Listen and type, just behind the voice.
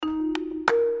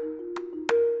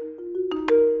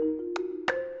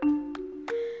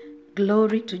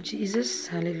Glory to Jesus.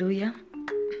 Hallelujah.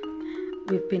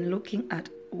 We've been looking at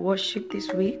worship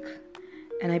this week,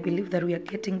 and I believe that we are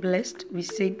getting blessed. We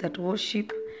said that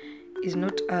worship is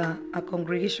not a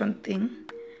congregation thing.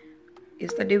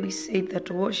 Yesterday we said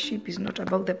that worship is not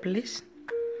about the place.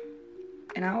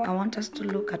 And I want us to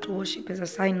look at worship as a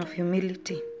sign of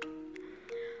humility.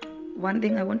 One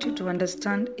thing I want you to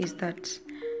understand is that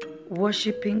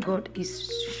worshiping God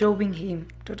is showing Him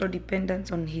total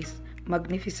dependence on His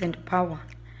magnificent power.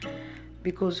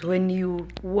 Because when you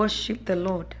worship the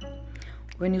Lord,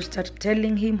 when you start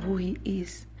telling Him who He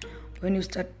is, when you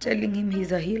start telling Him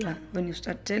He's a healer, when you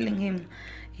start telling Him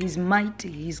He's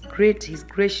mighty, He's great, He's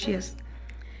gracious,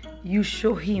 you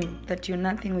show Him that you're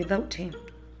nothing without Him.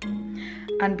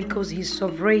 And because He's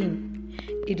sovereign,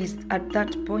 it is at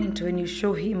that point when you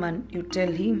show Him and you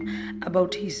tell Him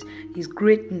about His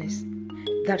greatness,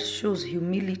 that shows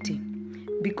humility,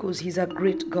 because He's a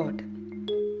great God.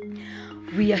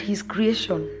 We are His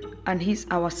creation, and He's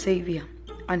our Savior,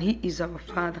 and He is our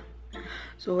Father.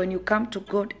 So when you come to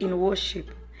God in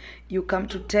worship, you come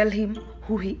to tell Him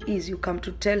who He is. You come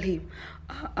to tell Him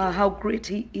how great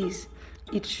He is.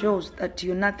 It shows that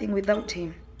you're nothing without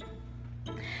Him.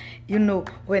 You know,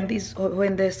 when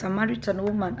the Samaritan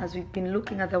woman, as we've been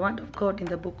looking at the word of God in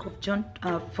the book of John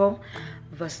 4,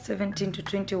 verse 17 to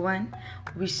 21,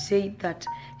 we say that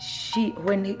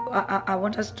I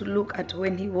want us to look at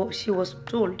when she was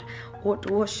told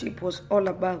what worship was all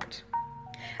about.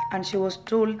 And she was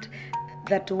told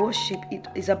that worship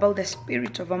is about the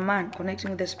spirit of a man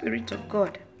connecting with the spirit of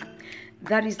God.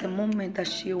 That is the moment that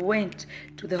she went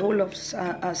to the whole of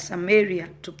Samaria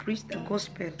to preach the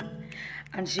gospel.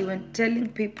 And she went telling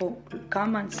people,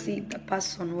 come and see the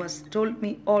person who has told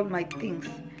me all my things.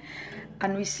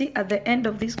 And we see at the end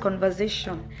of this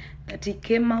conversation that he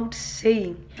came out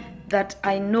saying that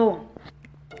I know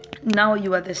now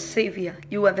you are the Savior.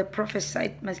 You are the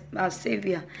prophesied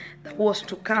Savior that was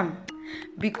to come.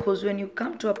 Because when you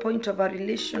come to a point of a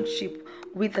relationship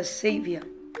with a Savior,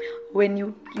 when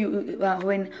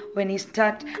when He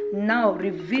start now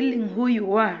revealing who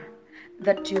you are,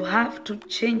 that you have to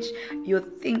change your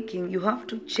thinking, you have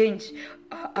to change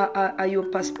your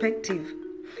perspective.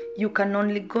 You can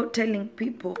only go telling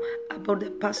people about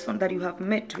the person that you have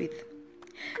met with.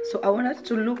 So I want us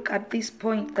to look at this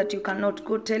point that you cannot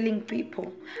go telling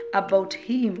people about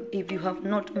Him if you have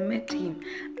not met Him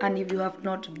and if you have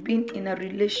not been in a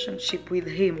relationship with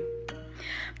Him.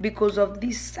 Because of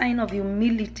this sign of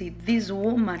humility, this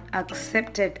woman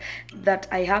accepted that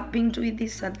I have been doing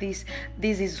this and this.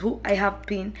 This is who I have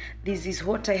been. This is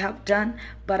what I have done.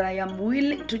 But I am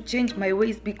willing to change my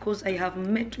ways because I have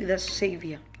met with a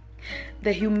Savior.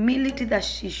 The humility that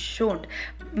she showed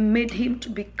made him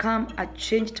to become a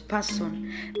changed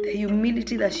person. The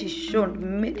humility that she showed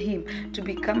made him to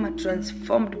become a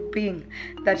transformed being,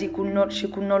 that she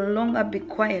could no longer be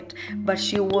quiet, but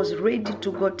she was ready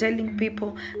to go telling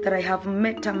people that I have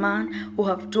met a man who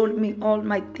have told me all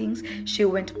my things. She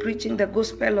went preaching the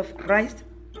gospel of Christ,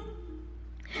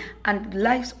 and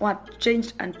lives were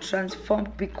changed and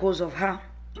transformed because of her.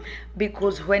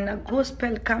 Because when a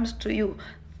gospel comes to you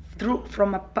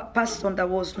from a person that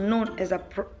was known as a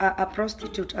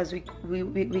prostitute, as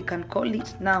we can call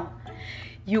it now,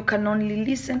 you can only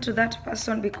listen to that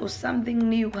person because something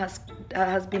new has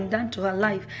been done to her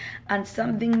life, and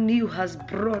something new has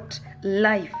brought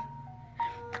life.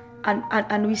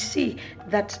 And we see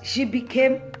that she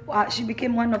became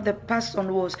one of the person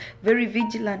who was very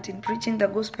vigilant in preaching the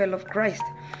gospel of Christ,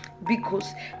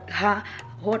 because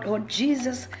what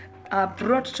Jesus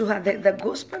brought to her, the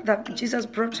gospel that Jesus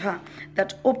brought her,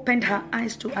 that opened her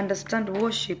eyes to understand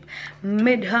worship,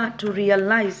 made her to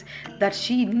realize that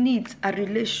she needs a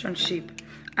relationship.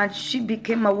 And she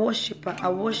became a worshiper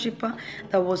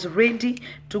that was ready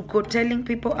to go telling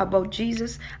people about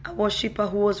Jesus, a worshiper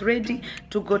who was ready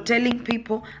to go telling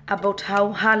people about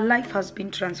how her life has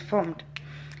been transformed.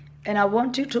 And I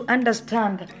want you to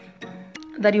understand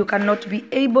that you cannot be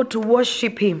able to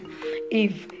worship Him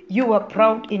if you are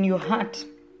proud in your heart.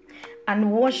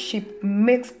 And worship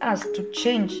makes us to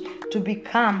change, to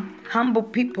become humble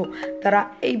people that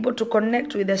are able to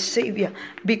connect with the Savior,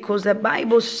 because the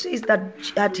Bible says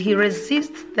that He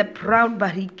resists the proud,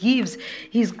 but He gives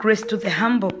His grace to the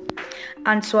humble.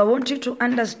 And so I want you to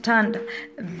understand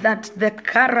that the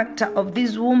character of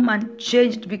this woman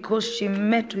changed because she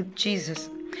met with Jesus.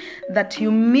 That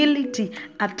humility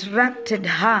attracted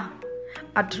her,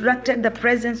 attracted the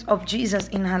presence of Jesus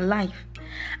in her life.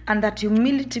 And that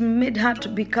humility made her to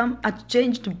become a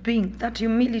changed being. That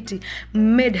humility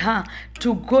made her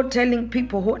to go telling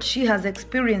people what she has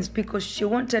experienced, because she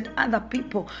wanted other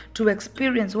people to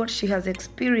experience what she has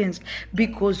experienced.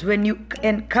 Because when you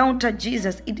encounter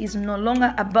Jesus, it is no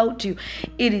longer about you,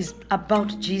 it is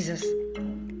about Jesus.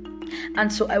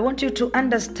 And so I want you to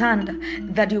understand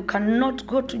that you cannot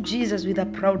go to Jesus with a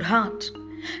proud heart.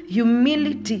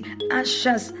 Humility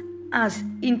ushers us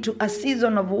into a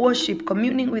season of worship,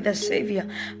 communing with the Savior,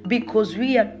 because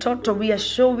we are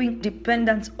showing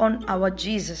dependence on our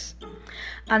Jesus.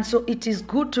 And so it is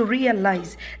good to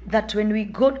realize that when we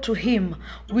go to him,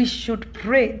 we should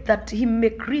pray that he may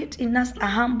create in us a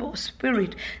humble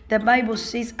spirit. The Bible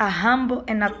says a humble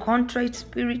and a contrite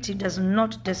spirit he does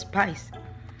not despise.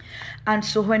 And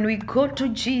so when we go to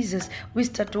Jesus, we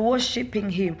start worshiping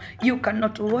him. You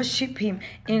cannot worship him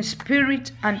in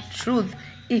spirit and truth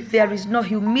if there is no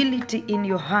humility in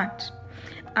your heart.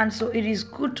 And so it is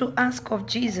good to ask of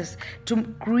Jesus to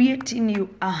create in you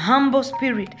a humble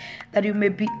spirit, that you may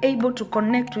be able to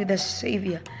connect with the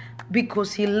Savior,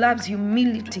 because he loves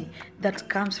humility that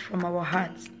comes from our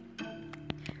hearts.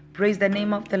 Praise the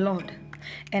name of the Lord.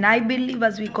 And I believe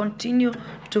as we continue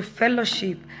to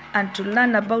fellowship and to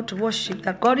learn about worship,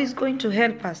 that God is going to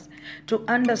help us to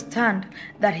understand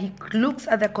that he looks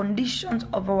at the conditions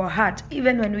of our heart.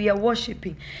 Even when we are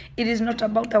worshiping, it is not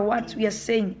about the words we are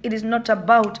saying. It is not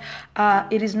about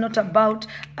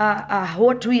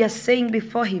what we are saying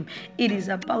before him. It is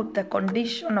about the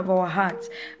condition of our hearts,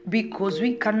 because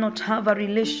we cannot have a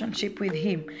relationship with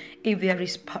him if there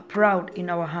is pride in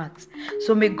our hearts.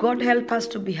 So may God help us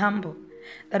to be humble,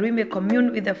 that we may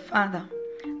commune with the Father,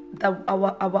 that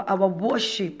our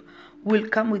worship will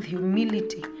come with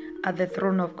humility at the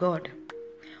throne of God.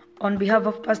 On behalf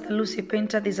of Pastor Lucy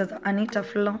Painter, this is Anita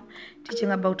Flo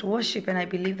teaching about worship, and I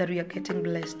believe that we are getting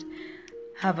blessed.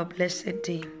 Have a blessed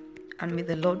day, and may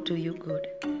the Lord do you good.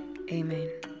 Amen.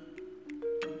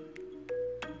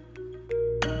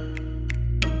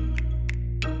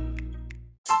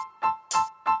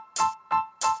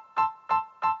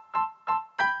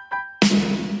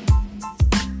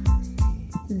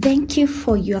 Thank you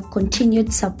for your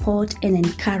continued support and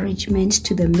encouragement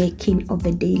to the making of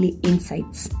the Daily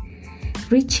Insights,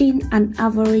 reaching an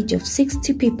average of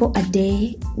 60 people a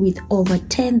day with over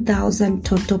 10,000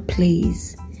 total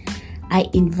plays. I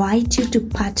invite you to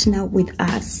partner with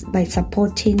us by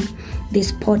supporting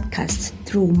this podcast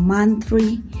through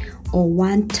monthly or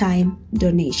one-time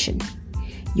donation.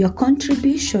 Your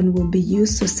contribution will be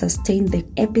used to sustain the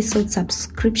episode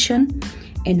subscription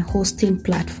and hosting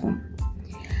platform.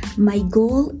 My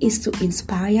goal is to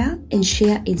inspire and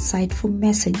share insightful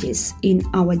messages in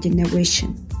our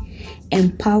generation,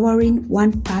 empowering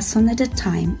one person at a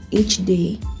time each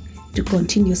day to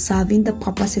continue serving the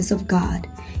purposes of God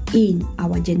in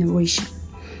our generation.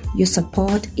 Your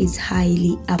support is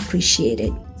highly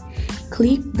appreciated.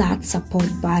 Click that support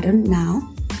button now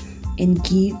and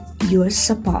give your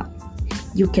support.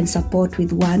 You can support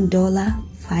with $1,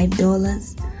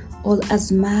 $5, or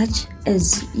as much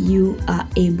as you are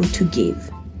able to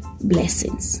give.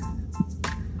 Blessings.